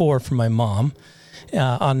number 4 for my mom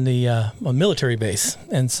on the military base.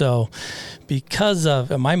 And so because of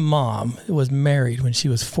my mom was married when she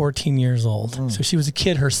was 14 years old. So she was a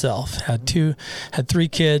kid herself, had 3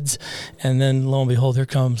 kids, and then lo and behold, here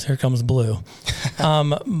comes Blue.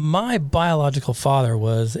 My biological father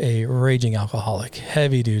was a raging alcoholic,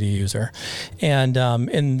 heavy duty user. And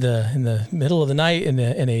in the middle of the night, in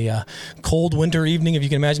a cold winter evening, if you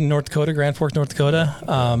can imagine, North Dakota, Grand Forks, North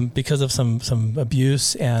Dakota, because of some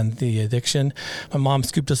abuse and the addiction, my mom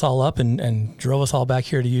scooped us all up and drove us all back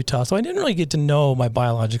here to Utah. So I didn't really get to know my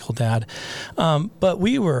biological dad. But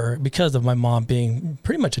we were, because of my mom being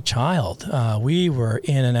pretty much a child, we were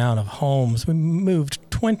in and out of homes. We moved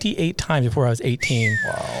 28 times before I was 18.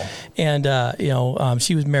 Wow. And,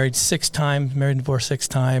 she was married 6 times, married and divorced 6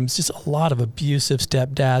 times, just a lot of abusive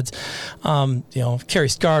stepdads, carry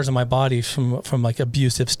scars on my body from like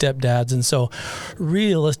abusive stepdads. And so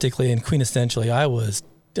realistically and quintessentially, I was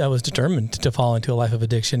determined to fall into a life of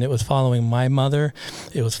addiction. It was following my mother.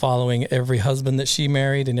 It was following every husband that she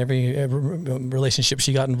married and every relationship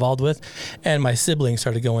she got involved with. And my siblings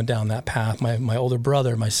started going down that path. My older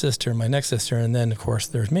brother, my sister, my next sister, and then, of course,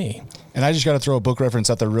 there's me. And I just got to throw a book reference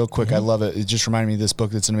out there real quick. Mm-hmm. I love it. It just reminded me of this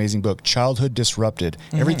book. It's an amazing book, Childhood Disrupted.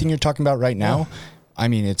 Mm-hmm. Everything you're talking about right now, I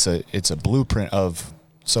mean, it's a blueprint of...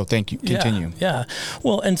 So thank you. Continue. Yeah.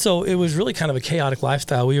 Well, and so it was really kind of a chaotic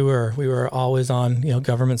lifestyle. We were always on,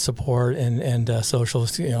 government support and social,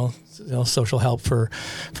 social help for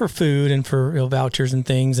food and for vouchers and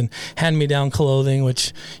things, and hand-me-down clothing,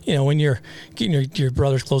 which, when you're getting your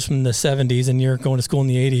brother's clothes from the 70s and you're going to school in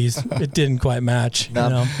the 80s, it didn't quite match.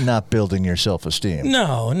 Not building your self-esteem.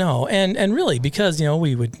 No. And really, because,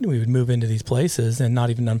 we would move into these places and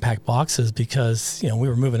not even unpack boxes because, we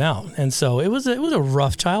were moving out. And so it was a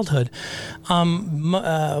rough childhood.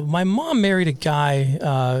 My mom married a guy,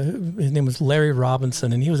 his name was Larry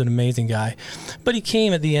Robinson, and he was an amazing guy, but he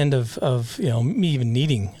came at the end of me even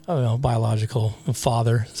needing a biological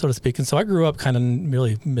father, so to speak. And so I grew up kind of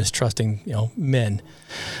really mistrusting, men.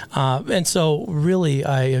 And so really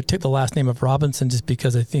I took the last name of Robinson just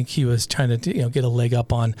because I think he was trying to, get a leg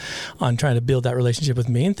up on trying to build that relationship with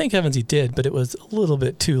me. And thank heavens he did, but it was a little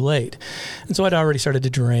bit too late. And so I'd already started to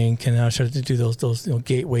drink, and I started to do those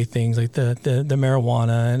gateway things like the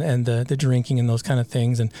marijuana and the drinking and those kind of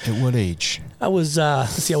things. And at what age? I was I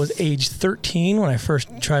was age 13 when I first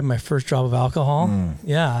tried my first drop of alcohol.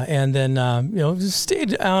 Yeah, and then just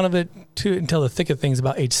stayed out of it until the thick of things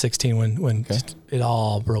about age 16 when just it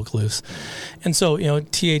all broke loose. And so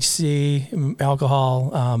THC,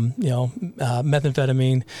 alcohol,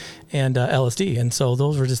 methamphetamine, and LSD. And so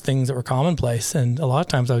those were just things that were commonplace. And a lot of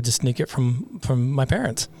times I would just sneak it from my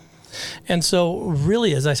parents. And so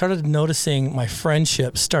really, as I started noticing my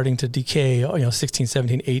friendships starting to decay, 16,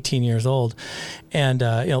 17, 18 years old, and,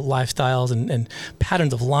 lifestyles and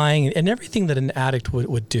patterns of lying and everything that an addict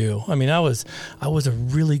would do. I mean, I was a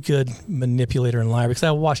really good manipulator and liar because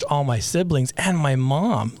I watched all my siblings and my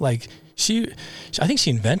mom, like, I think she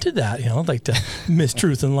invented that, like the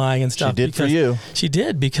mistruth and lying and stuff. She did for you. She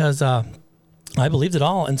did because, I believed it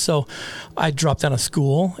all. And so I dropped out of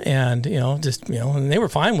school and, and they were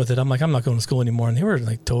fine with it. I'm like, I'm not going to school anymore. And they were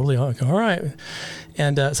like, totally, like, all right.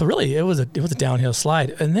 And so really it was a downhill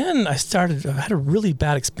slide. And then I had a really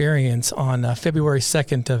bad experience on February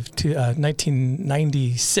 2nd of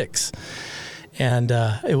 1996. And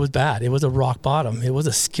it was bad. It was a rock bottom. It was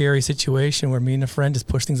a scary situation where me and a friend just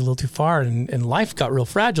pushed things a little too far, and life got real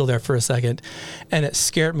fragile there for a second. And it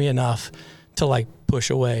scared me enough to like push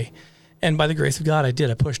away. And by the grace of God, I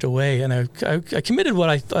did. I pushed away, and I committed what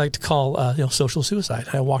I like to call social suicide.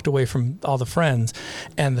 I walked away from all the friends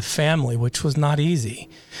and the family, which was not easy,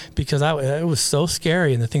 because it was so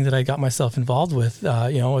scary, and the things that I got myself involved with,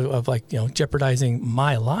 jeopardizing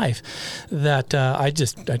my life, that I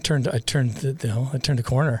turned a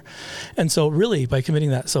corner. And so really, by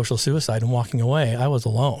committing that social suicide and walking away, I was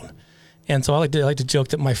alone. And so I like to joke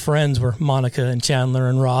that my friends were Monica and Chandler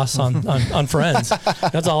and Ross on Friends.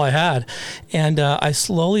 That's all I had. And I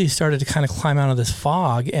slowly started to kind of climb out of this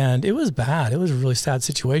fog, and it was bad. It was a really sad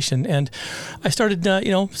situation. And I started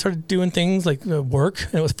doing things like work.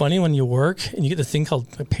 And it was funny when you work and you get this thing called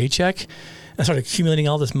a paycheck. I started accumulating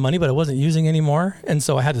all this money, but I wasn't using anymore. And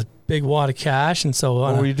so I had this big wad of cash. And so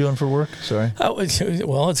what were you doing for work? Sorry.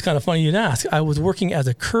 Well, it's kind of funny you'd ask. I was working as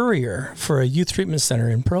a courier for a youth treatment center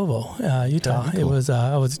in Provo, Utah. Cool. It was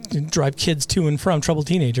I was drive kids to and from, troubled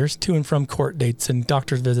teenagers, to and from court dates and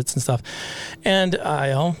doctor's visits and stuff. And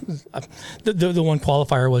the one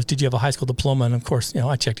qualifier was, did you have a high school diploma? And of course,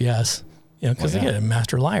 I checked yes. Because they get a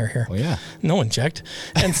master liar here. Oh, yeah. No one checked.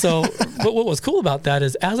 And so, but what was cool about that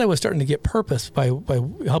is, as I was starting to get purpose by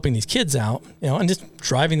helping these kids out, and just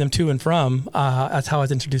driving them to and from, that's how I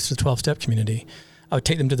was introduced to the 12-step community. I would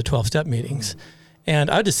take them to the 12-step meetings.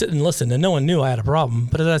 And I would just sit and listen, and no one knew I had a problem.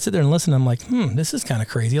 But as I sit there and listen, I'm like, this is kind of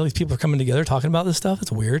crazy. All these people are coming together talking about this stuff.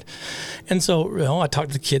 It's weird. And so, I talked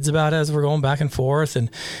to the kids about it as we're going back and forth.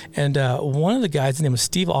 And one of the guys, his name was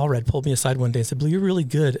Steve Allred, pulled me aside one day and said, "Blue, you're really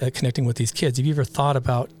good at connecting with these kids. Have you ever thought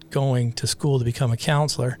about going to school to become a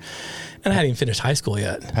counselor?" And I hadn't even finished high school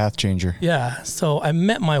yet. Path changer. Yeah. So I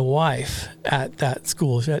met my wife at that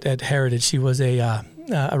school at Heritage. She was a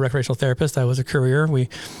recreational therapist. I was a courier. We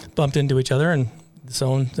bumped into each other, and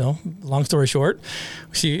so, long story short,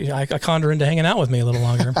 I conned her into hanging out with me a little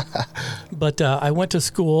longer. But I went to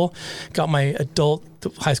school, got my adult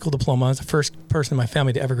high school diploma. I was the first person in my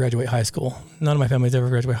family to ever graduate high school. None of my family's ever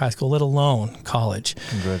graduated high school, let alone college.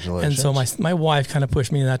 Congratulations. And so my wife kind of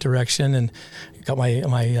pushed me in that direction, and got my it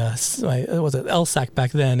was an LSAC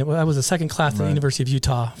back then. I was a second class at the University of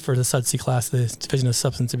Utah for the SUDC class, the Division of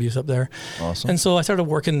Substance Abuse up there. Awesome. And so I started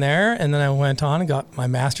working there, and then I went on and got my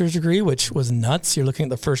master's degree, which was nuts. You're looking at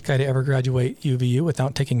the first guy to ever graduate UVU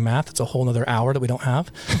without taking math. It's a whole other hour that we don't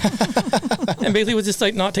have. And basically it was just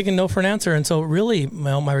like not taking no for an answer. And so really,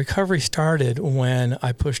 my recovery started when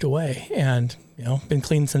I pushed away, and been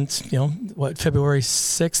clean since February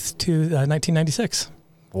 6th to 1996.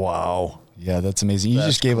 Wow. Yeah, that's amazing. You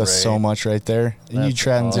just gave us so much right there. And you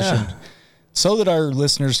transitioned awesome. So that our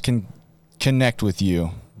listeners can connect with you,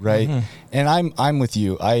 right? Mm-hmm. And I'm with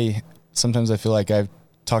you. Sometimes I feel like I've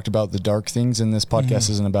talked about the dark things, and this podcast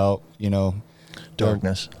isn't about,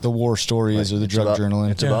 darkness, the war stories or the drug journaling.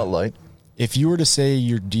 It's about light. If you were to say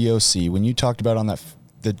your DOC, when you talked about on the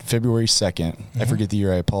February 2nd, I forget the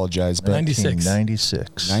year, I apologize, but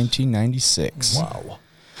 1996. Wow.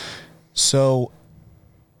 So,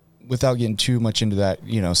 without getting too much into that,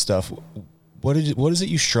 stuff, what is it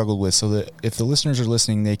you struggled with, so that if the listeners are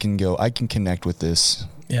listening, they can go, I can connect with this.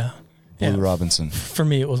 Yeah. Blue Robinson. For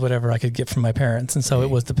me, it was whatever I could get from my parents. And so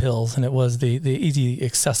it was the pills, and it was the easy,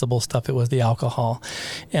 accessible stuff. It was the alcohol.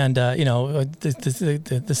 And,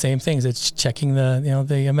 the same things. It's checking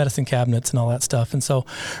the medicine cabinets and all that stuff. And so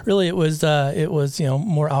really it was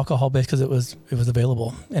more alcohol based because it was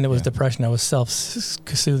available, and it was depression. I was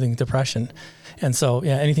self-soothing depression. And so,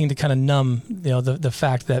 anything to kind of numb, the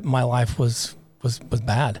fact that my life was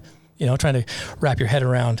bad, trying to wrap your head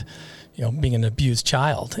around, being an abused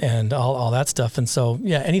child and all that stuff. And so,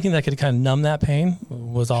 anything that could kind of numb that pain I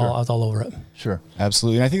was all over it. Sure.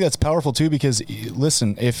 Absolutely. And I think that's powerful too, because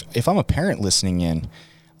listen, if I'm a parent listening in,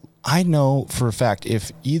 I know for a fact,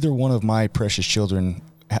 if either one of my precious children,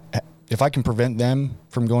 if I can prevent them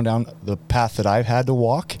from going down the path that I've had to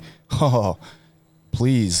walk,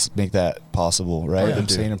 please make that possible, right? I'm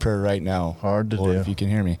saying a prayer right now. Hard to Lord, do. if you can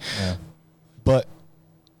hear me. Yeah. But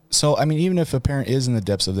so, even if a parent is in the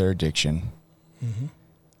depths of their addiction,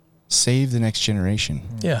 save the next generation.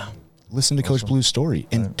 Yeah. Listen to Coach Blue's story,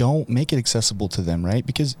 and don't make it accessible to them, right?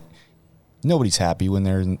 Because nobody's happy when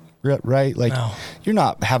they're right. Like, you're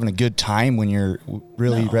not having a good time when you're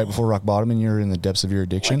really right before rock bottom and you're in the depths of your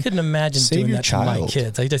addiction. I couldn't imagine doing that to my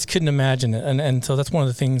kids. I just couldn't imagine it. And so that's one of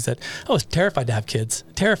the things that I was terrified to have kids.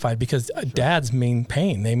 Terrified, because dads mean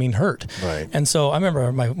pain. They mean hurt. Right. And so I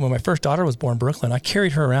remember when my first daughter was born, Brooklyn, I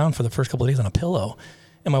carried her around for the first couple of days on a pillow.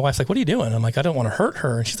 And my wife's like, "What are you doing?" I'm like, "I don't want to hurt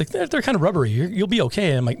her." And she's like, they're kind of rubbery. You'll be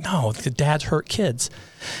okay. And I'm like, "No, the dads hurt kids."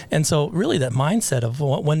 And so really that mindset of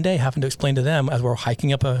one day having to explain to them as we're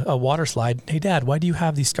hiking up a water slide, "Hey, Dad, why do you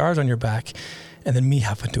have these scars on your back?" And then me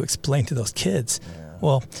having to explain to those kids,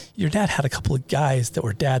 well, your dad had a couple of guys that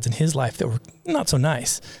were dads in his life that were not so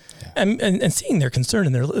nice. And seeing their concern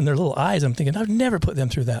in their little eyes, I'm thinking, I've never put them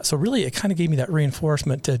through that. So really, it kind of gave me that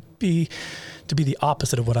reinforcement to be the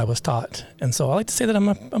opposite of what I was taught. And so I like to say that I'm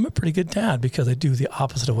a pretty good dad because I do the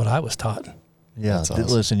opposite of what I was taught. Yeah, awesome.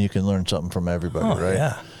 Listen, you can learn something from everybody, right?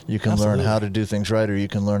 Yeah, you can learn how to do things right, or you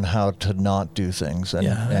can learn how to not do things.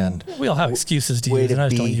 And we all have excuses to use, and I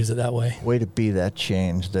just don't use it that way. Way to be that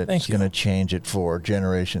change that's going to change it for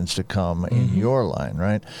generations to come in your line,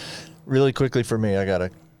 right? Really quickly for me, I got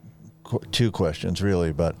two questions,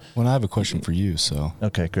 really, but... Well, I have a question for you, so...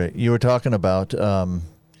 Okay, great. You were talking about, and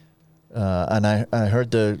I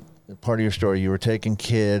heard the part of your story, you were taking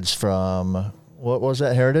kids from... What was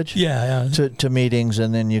that, Heritage? Yeah. To meetings,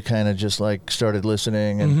 and then you kind of just like started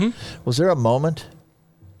listening. And was there a moment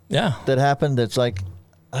that happened that's like,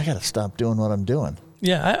 I got to stop doing what I'm doing?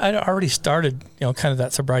 Yeah, I'd already started, kind of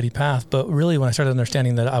that sobriety path, but really when I started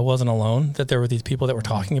understanding that I wasn't alone, that there were these people that were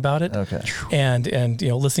talking about it, and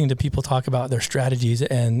listening to people talk about their strategies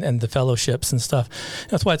and the fellowships and stuff.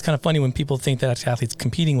 That's why it's kind of funny when people think that athletes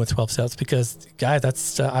competing with 12 steps, because guys,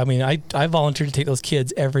 that's I volunteered to take those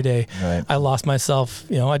kids every day. Right. I lost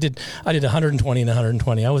myself. I did 120 and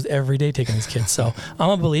 120. I was every day taking these kids, so I'm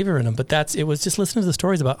a believer in them. But it was just listening to the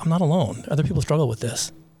stories about I'm not alone. Other people struggle with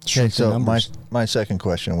this. Okay, so my second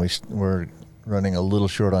question, we're running a little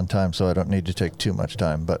short on time, so I don't need to take too much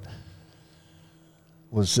time, but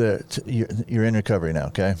you're in recovery now,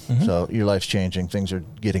 okay? So your life's changing, things are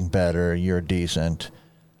getting better, you're decent,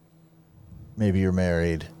 maybe you're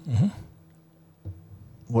married.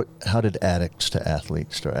 How did Addict to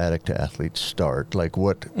Athlete start? Like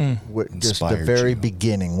what just the very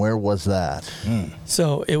beginning, where was that?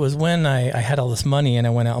 So it was when I had all this money and I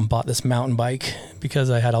went out and bought this mountain bike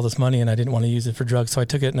because I had all this money and I didn't want to use it for drugs. So I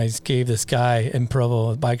took it and I just gave this guy in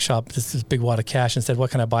Provo, a bike shop, this big wad of cash and said,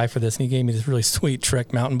 what can I buy for this? And he gave me this really sweet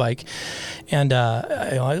Trek mountain bike. And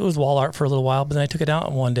it was wall art for a little while, but then I took it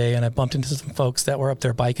out one day and I bumped into some folks that were up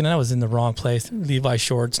there biking and I was in the wrong place. Levi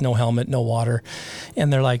shorts, no helmet, no water.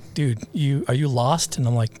 And they're like, dude, are you lost? And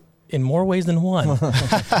I'm like, in more ways than one.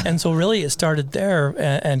 And so really it started there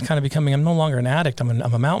and kind of becoming, I'm no longer an addict. I'm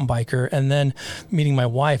a mountain biker. And then meeting my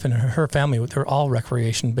wife and her family, they're all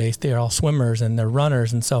recreation based. They're all swimmers and they're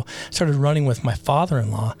runners. And so I started running with my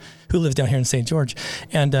father-in-law who lives down here in St. George.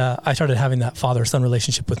 And I started having that father-son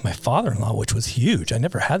relationship with my father-in-law, which was huge. I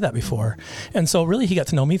never had that before. And so really he got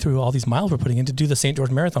to know me through all these miles we're putting in to do the St.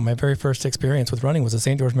 George Marathon. My very first experience with running was the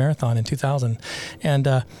St. George Marathon in 2000.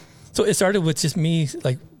 And so it started with just me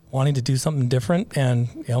like wanting to do something different and,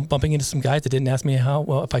 bumping into some guys that didn't ask me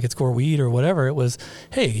if I could score weed or whatever. It was,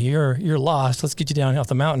 hey, you're lost. Let's get you down off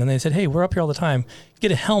the mountain. And they said, hey, we're up here all the time.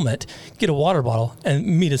 Get a helmet, get a water bottle, and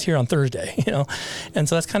meet us here on Thursday, And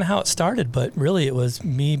so that's kind of how it started. But really it was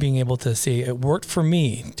me being able to see it worked for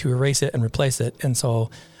me to erase it and replace it. And so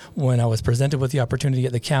when I was presented with the opportunity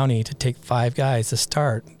at the county to take 5 guys to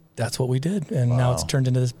start, that's what we did. And now it's turned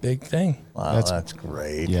into this big thing. Wow, that's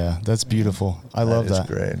great. Yeah, that's beautiful. I love that. That's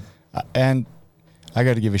great. And I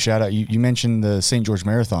got to give a shout out. You mentioned the St. George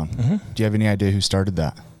Marathon. Do you have any idea who started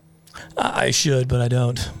that? I should, but I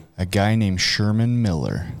don't. A guy named Sherman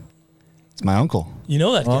Miller. It's my uncle. You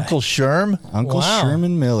know that guy? Uncle Sherm? Uncle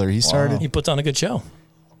Sherman Miller. He started. He puts on a good show.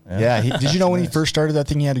 Yeah. Did you know when he first started that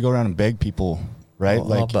thing, he had to go around and beg people, right?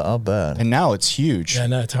 I'll bet. And now it's huge. Yeah,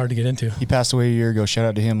 no, it's hard to get into. He passed away a year ago. Shout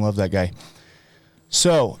out to him. Love that guy.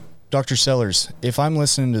 So, Dr. Sellers, if I'm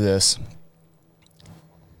listening to this,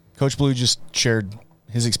 Coach Blue just shared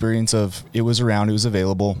his experience of it was around, it was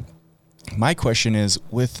available. My question is,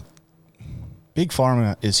 with Big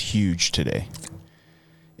Pharma is huge today.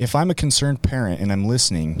 If I'm a concerned parent and I'm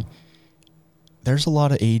listening, there's a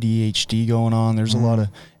lot of ADHD going on. There's a lot of,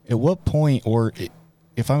 at what point, or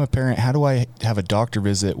if I'm a parent, how do I have a doctor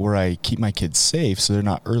visit where I keep my kids safe so they're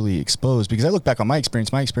not early exposed? Because I look back on my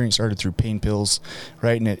experience started through pain pills,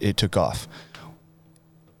 right? And it took off.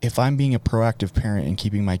 If I'm being a proactive parent and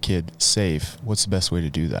keeping my kid safe, what's the best way to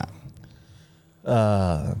do that?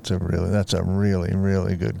 That's a really,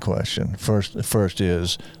 really good question. First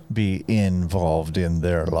is be involved in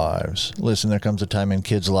their lives. Listen, there comes a time in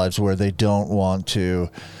kids' lives where they don't want to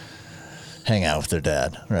hang out with their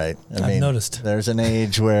dad, right? I've noticed. There's an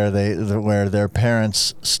age where their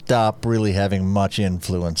parents stop really having much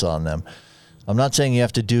influence on them. I'm not saying you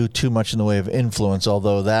have to do too much in the way of influence,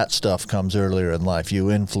 although that stuff comes earlier in life. You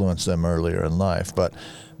influence them earlier in life, but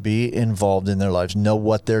be involved in their lives. Know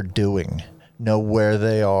what they're doing. Know where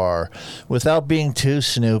they are without being too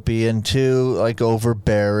snoopy and too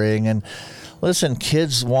overbearing. And listen,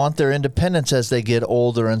 kids want their independence as they get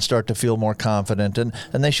older and start to feel more confident, and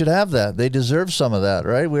they should have that. They deserve some of that,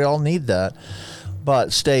 right? We all need that.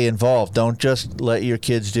 But stay involved. Don't just let your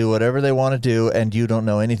kids do whatever they want to do and you don't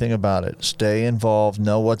know anything about it. Stay involved,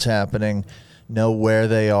 know what's happening, know where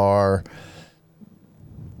they are.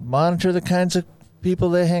 Monitor the kinds of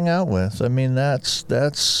people they hang out with. I mean,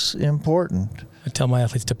 that's important. I tell my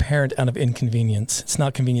athletes to parent out of inconvenience. It's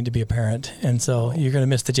not convenient to be a parent. And so you're going to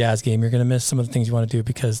miss the jazz game. You're going to miss some of the things you want to do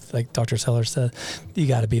because, like Dr. Sellers said, you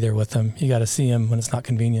got to be there with them. You got to see them when it's not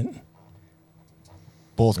convenient.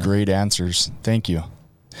 Both great answers. Thank you.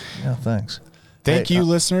 Yeah, thanks. Thank you,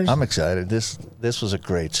 listeners. I'm excited. This was a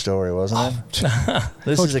great story, wasn't it?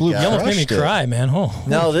 This Coach is a Blue, guy. You almost made me cry, man. Oh.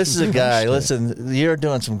 No, this is a guy. Listen, you're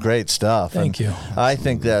doing some great stuff. Thank you. I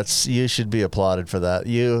think you should be applauded for that.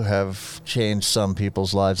 You have changed some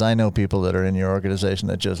people's lives. I know people that are in your organization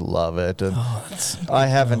that just love it. And I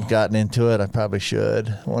haven't gotten into it. I probably should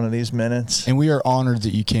one of these minutes. And we are honored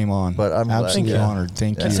that you came on. But I'm glad- absolutely yeah. honored.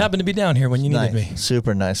 Thank you. Just happened to be down here when you needed me.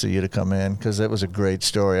 Super nice of you to come in because it was a great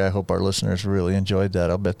story. I hope our listeners really enjoyed that.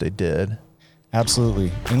 I'll bet they did. Absolutely.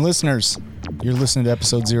 And listeners, you're listening to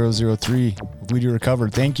episode 003 of We Do Recover.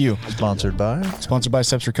 Thank you. Sponsored by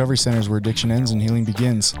Steps Recovery Centers, where addiction ends and healing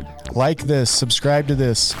begins. Like this, subscribe to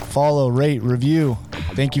this, follow, rate, review.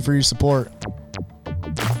 Thank you for your support.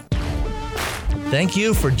 Thank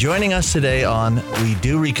you for joining us today on We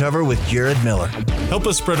Do Recover with Jared Miller. Help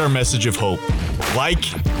us spread our message of hope. Like,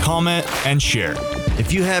 comment, and share.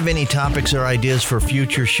 If you have any topics or ideas for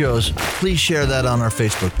future shows, please share that on our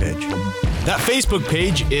Facebook page. That Facebook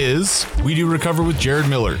page is We Do Recover with Jared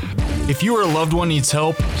Miller. If you or a loved one needs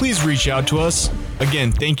help, please reach out to us.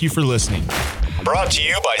 Again, thank you for listening. Brought to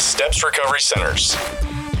you by Steps Recovery Centers.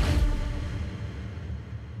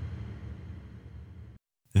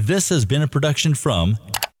 This has been a production from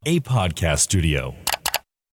a podcast studio.